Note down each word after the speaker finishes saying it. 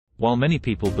While many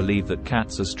people believe that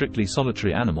cats are strictly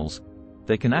solitary animals,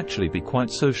 they can actually be quite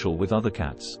social with other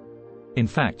cats. In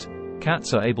fact,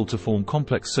 cats are able to form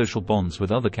complex social bonds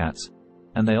with other cats,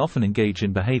 and they often engage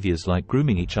in behaviors like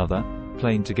grooming each other,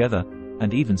 playing together,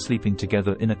 and even sleeping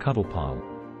together in a cuddle pile.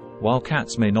 While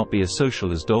cats may not be as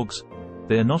social as dogs,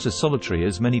 they are not as solitary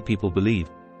as many people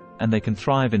believe, and they can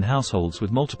thrive in households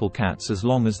with multiple cats as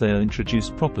long as they are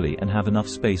introduced properly and have enough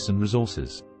space and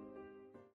resources.